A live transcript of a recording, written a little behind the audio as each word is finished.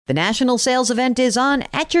The national sales event is on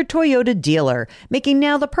at your Toyota dealer, making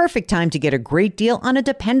now the perfect time to get a great deal on a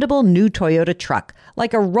dependable new Toyota truck,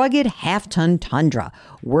 like a rugged half-ton Tundra.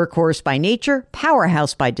 Workhorse by nature,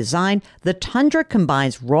 powerhouse by design, the Tundra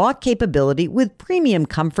combines raw capability with premium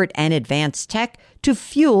comfort and advanced tech to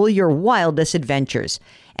fuel your wildest adventures.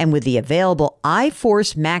 And with the available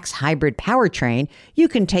iForce Max hybrid powertrain, you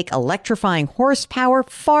can take electrifying horsepower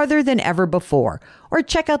farther than ever before. Or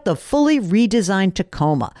check out the fully redesigned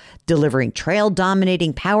Tacoma, delivering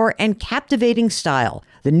trail-dominating power and captivating style.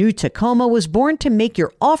 The new Tacoma was born to make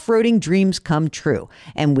your off-roading dreams come true.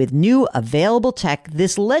 And with new available tech,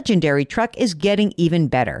 this legendary truck is getting even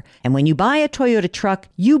better. And when you buy a Toyota truck,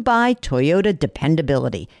 you buy Toyota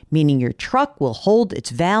dependability, meaning your truck will hold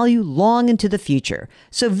its value long into the future.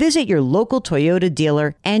 So visit your local Toyota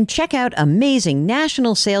dealer and check out amazing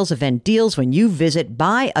national sales event deals when you visit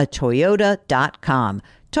buyatoyota.com.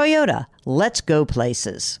 Toyota, let's go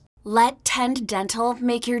places. Let Tend Dental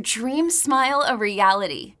make your dream smile a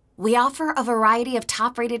reality. We offer a variety of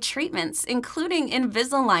top-rated treatments, including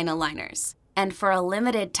Invisalign aligners. And for a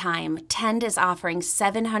limited time, Tend is offering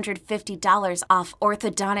 $750 off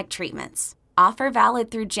orthodontic treatments. Offer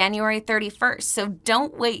valid through January 31st, so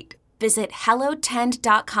don't wait. Visit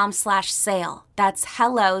hellotend.com/sale. That's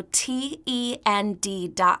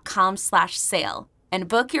hellotend.com/sale. And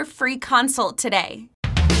book your free consult today.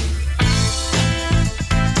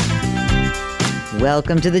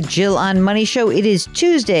 Welcome to the Jill on Money Show. It is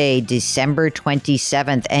Tuesday, December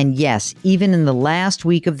 27th. And yes, even in the last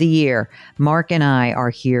week of the year, Mark and I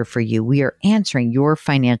are here for you. We are answering your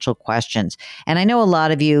financial questions. And I know a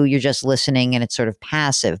lot of you, you're just listening and it's sort of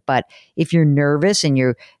passive. But if you're nervous and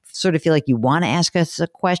you're sort of feel like you want to ask us a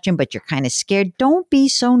question, but you're kind of scared, don't be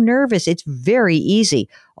so nervous. It's very easy.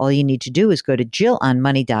 All you need to do is go to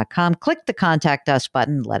JillOnMoney.com, click the Contact Us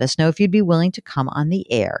button, let us know if you'd be willing to come on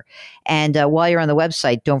the air. And while you're on the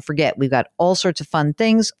website, don't forget, we've got all sorts of fun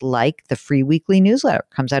things like the free weekly newsletter,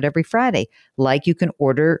 comes out every Friday. Like you can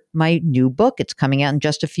order my new book. It's coming out in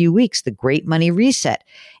just a few weeks, The Great Money Reset.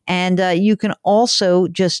 And you can also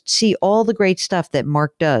just see all the great stuff that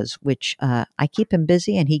Mark does, which I keep him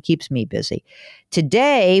busy and he keeps me busy.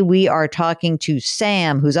 Today, we are talking to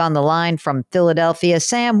Sam, who's on the line from Philadelphia.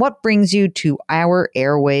 Sam, what brings you to our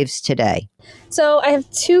airwaves today? So I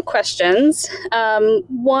have two questions.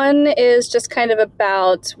 One is just kind of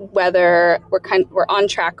about whether we're on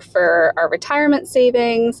track for our retirement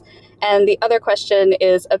savings. And the other question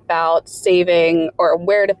is about saving or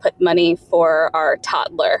where to put money for our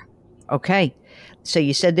toddler. Okay. So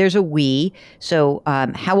you said there's a we. So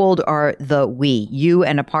how old are the we? You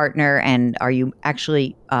and a partner, and are you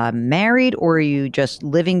actually married, or are you just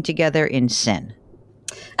living together in sin?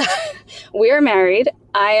 We are married.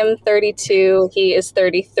 I am 32. He is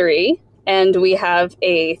 33. And we have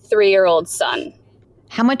a 3-year-old son.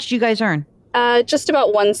 How much do you guys earn? Just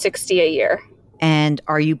about $160 a year. And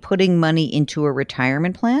are you putting money into a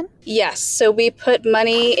retirement plan? Yes. So we put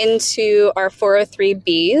money into our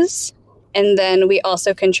 403Bs. And then we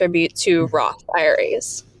also contribute to Roth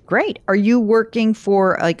IRAs. Great. Are you working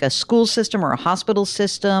for like a school system or a hospital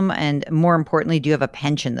system? And more importantly, do you have a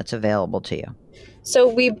pension that's available to you? So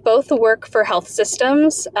we both work for health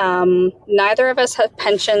systems. Neither of us have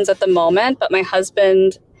pensions at the moment, but my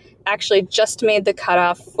husband actually just made the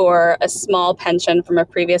cutoff for a small pension from a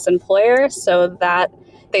previous employer. So that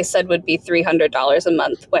they said would be $300 a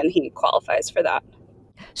month when he qualifies for that.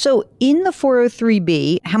 So in the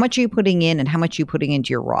 403B, how much are you putting in and how much are you putting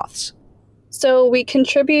into your Roths? So we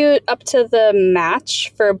contribute up to the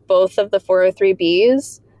match for both of the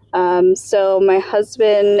 403Bs. So my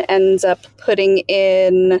husband ends up putting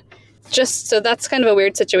in so that's kind of a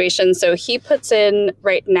weird situation. So he puts in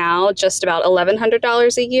right now just about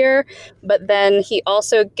 $1,100 a year, but then he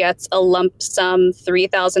also gets a lump sum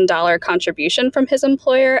 $3,000 contribution from his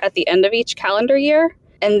employer at the end of each calendar year.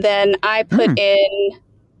 And then I put in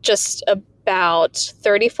just about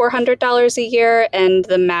 $3,400 a year, and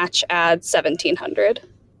the match adds $1,700.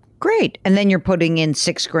 Great. And then you're putting in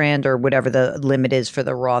 $6,000 or whatever the limit is for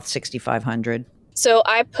the Roth, $6,500. So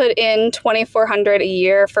I put in $2,400 a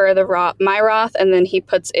year for my Roth, and then he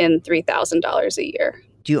puts in $3,000 a year.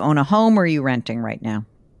 Do you own a home or are you renting right now?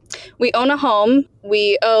 We own a home.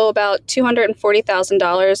 We owe about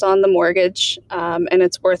 $240,000 on the mortgage, and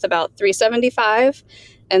it's worth about $375,000.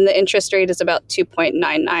 And the interest rate is about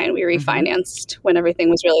 2.99. We refinanced when everything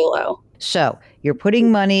was really low. So you're putting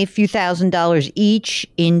money, a few $1,000s each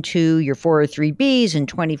into your 403Bs and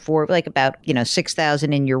 24, like about,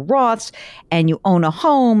 $6,000 in your Roths, and you own a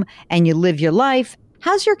home and you live your life.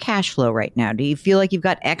 How's your cash flow right now? Do you feel like you've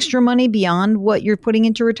got extra money beyond what you're putting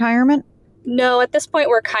into retirement? No, at this point,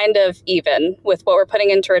 we're kind of even with what we're putting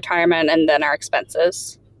into retirement and then our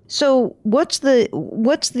expenses. So what's the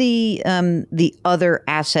other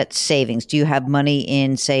asset savings? Do you have money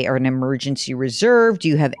in, say, or an emergency reserve? Do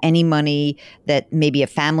you have any money that maybe a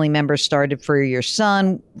family member started for your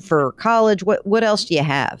son for college? What else do you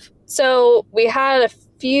have? So we had a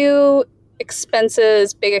few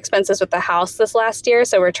big expenses with the house this last year.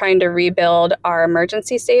 So we're trying to rebuild our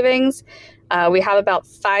emergency savings. We have about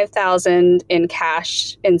 $5,000 in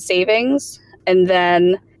cash in savings, and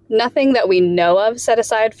then nothing that we know of set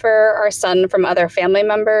aside for our son from other family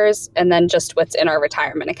members, and then just what's in our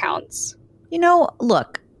retirement accounts.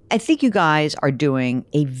 Look, I think you guys are doing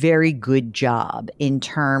a very good job in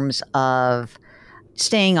terms of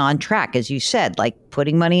staying on track, as you said, like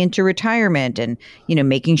putting money into retirement and,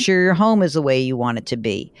 making sure your home is the way you want it to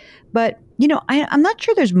be. But, I'm not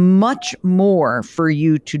sure there's much more for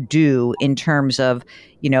you to do in terms of,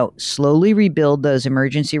 slowly rebuild those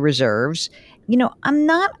emergency reserves. I'm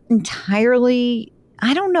not entirely,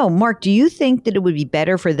 I don't know. Mark, do you think that it would be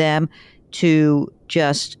better for them to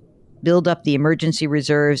just build up the emergency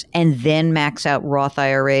reserves and then max out Roth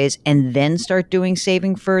IRAs and then start doing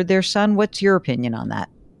saving for their son? What's your opinion on that?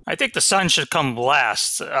 I think the son should come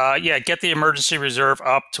last. Get the emergency reserve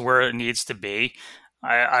up to where it needs to be.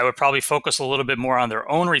 I would probably focus a little bit more on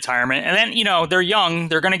their own retirement. And then, they're young.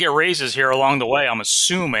 They're going to get raises here along the way, I'm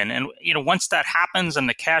assuming. And, once that happens and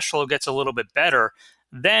the cash flow gets a little bit better,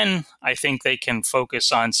 then I think they can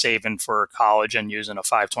focus on saving for college and using a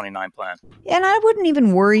 529 plan. And I wouldn't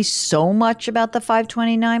even worry so much about the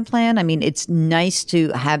 529 plan. I mean, it's nice to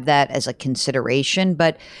have that as a consideration.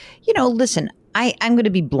 But, listen, I'm going to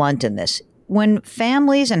be blunt in this. When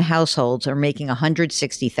families and households are making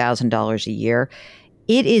 $160,000 a year,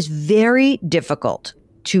 it is very difficult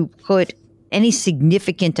to put any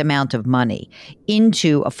significant amount of money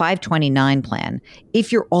into a 529 plan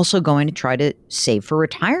if you're also going to try to save for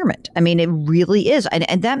retirement. I mean, it really is.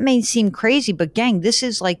 And that may seem crazy, but gang, this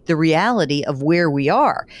is like the reality of where we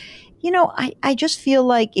are. I just feel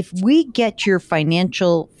like if we get your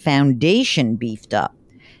financial foundation beefed up,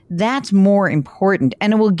 that's more important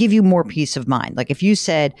and it will give you more peace of mind. Like if you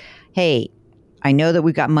said, hey, I know that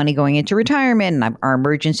we've got money going into retirement and our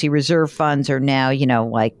emergency reserve funds are now,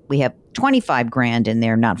 like we have 25 grand in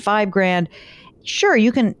there, not $5,000. Sure,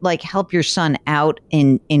 you can help your son out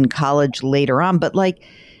in college later on. But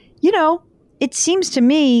it seems to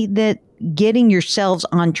me that getting yourselves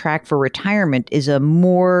on track for retirement is a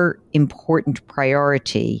more important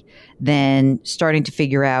priority than starting to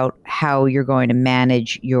figure out how you're going to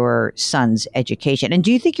manage your son's education. And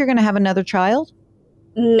do you think you're going to have another child?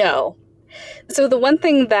 No. So the one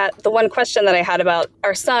question that I had about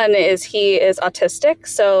our son is he is autistic.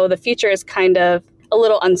 So the future is kind of a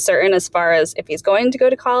little uncertain as far as if he's going to go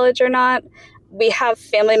to college or not. We have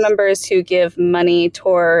family members who give money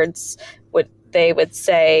towards what they would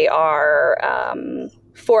say are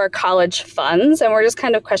for college funds. And we're just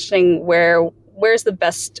kind of questioning where's the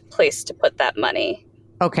best place to put that money.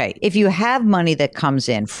 Okay, if you have money that comes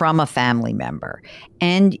in from a family member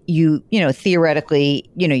and you theoretically,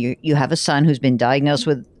 you have a son who's been diagnosed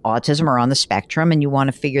with autism or on the spectrum and you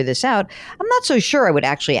want to figure this out, I'm not so sure I would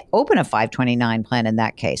actually open a 529 plan in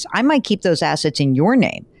that case. I might keep those assets in your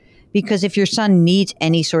name because if your son needs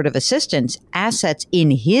any sort of assistance, assets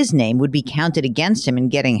in his name would be counted against him in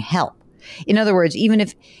getting help. In other words, even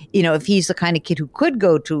if he's the kind of kid who could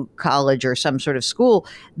go to college or some sort of school,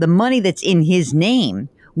 the money that's in his name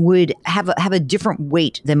would have a different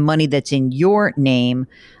weight than money that's in your name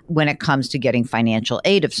when it comes to getting financial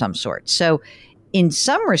aid of some sort. So in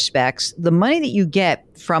some respects, the money that you get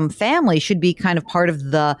from family should be kind of part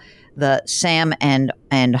of the Sam and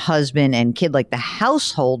husband and kid, like the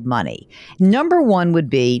household money. Number one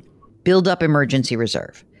would be build up emergency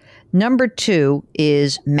reserve. Number two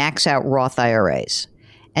is max out Roth IRAs.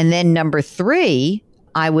 And then number three,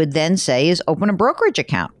 I would then say, is open a brokerage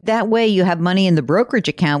account. That way you have money in the brokerage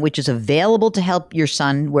account, which is available to help your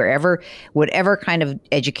son whatever kind of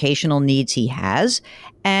educational needs he has.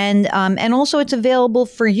 And also it's available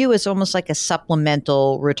for you as almost like a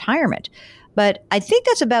supplemental retirement. But I think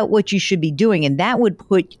that's about what you should be doing. And that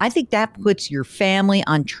puts your family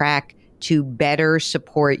on track to better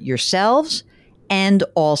support yourselves and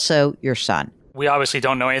also your son. We obviously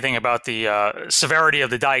don't know anything about the severity of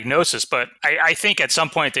the diagnosis, but I think at some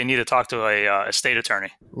point they need to talk to a state attorney.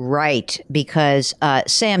 Right, because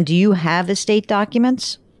Sam, do you have estate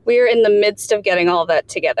documents? We're in the midst of getting all that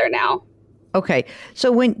together now. Okay,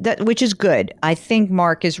 so which is good. I think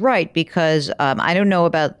Mark is right because I don't know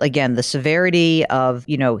about, again, the severity of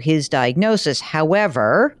his diagnosis.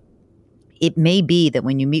 However, it may be that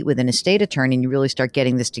when you meet with an estate attorney and you really start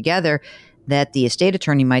getting this together, that the estate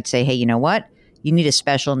attorney might say, hey, you know what? You need a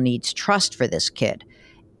special needs trust for this kid.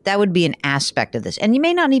 That would be an aspect of this. And you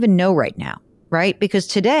may not even know right now, right? Because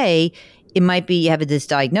today it might be you have this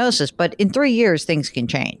diagnosis, but in 3 years, things can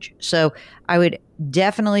change. So I would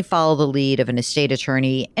definitely follow the lead of an estate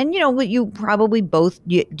attorney. And, you probably both,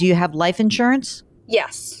 do you have life insurance?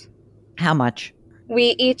 Yes. How much?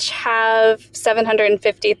 We each have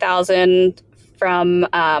 $750,000 from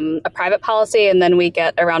a private policy, and then we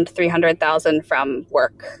get around $300,000 from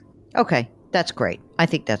work. Okay, that's great. I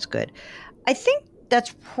think that's good. I think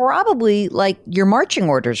that's probably like your marching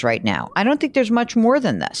orders right now. I don't think there's much more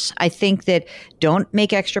than this. I think that don't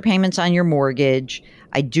make extra payments on your mortgage.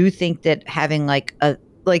 I do think that having like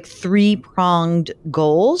 3-pronged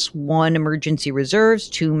goals, 1, emergency reserves,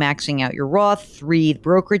 2, maxing out your Roth, 3,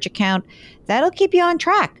 brokerage account, that'll keep you on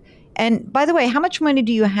track. And by the way, how much money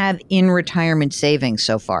do you have in retirement savings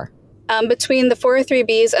so far? Between the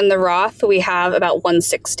 403Bs and the Roth, we have about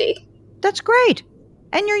 $160. That's great.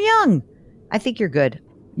 And you're young. I think you're good.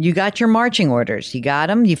 You got your marching orders. You got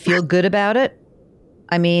them. You feel good about it.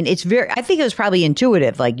 I mean, I think it was probably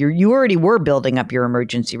intuitive. Like you already were building up your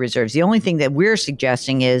emergency reserves. The only thing that we're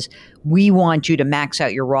suggesting is we want you to max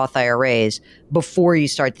out your Roth IRAs before you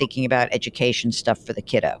start thinking about education stuff for the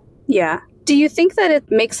kiddo. Yeah. Do you think that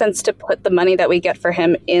it makes sense to put the money that we get for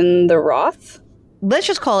him in the Roth? Let's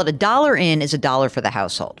just call it $1 in is $1 for the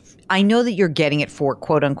household. I know that you're getting it for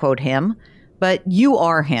quote unquote him, but you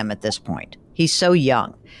are him at this point. He's so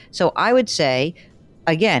young. So I would say,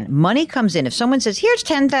 again, money comes in. If someone says, here's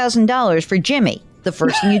 $10,000 for Jimmy, the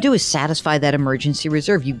first thing you do is satisfy that emergency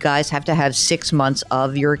reserve. You guys have to have 6 months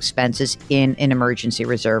of your expenses in an emergency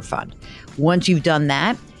reserve fund. Once you've done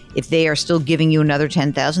that, if they are still giving you another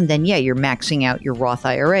 $10,000, then yeah, you're maxing out your Roth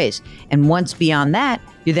IRAs. And once beyond that,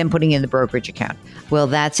 you're then putting in the brokerage account. Well,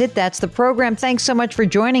 that's it. That's the program. Thanks so much for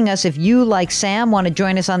joining us. If you, like Sam, want to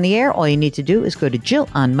join us on the air, all you need to do is go to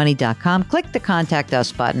JillOnMoney.com, click the Contact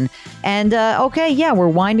Us button. And we're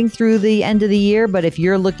winding through the end of the year, but if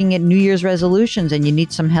you're looking at New Year's resolutions and you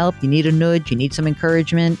need some help, you need a nudge, you need some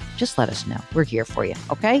encouragement, just let us know. We're here for you,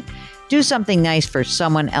 okay? Do something nice for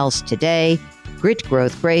someone else today. Grit,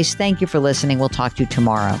 growth, grace. Thank you for listening. We'll talk to you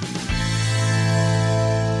tomorrow.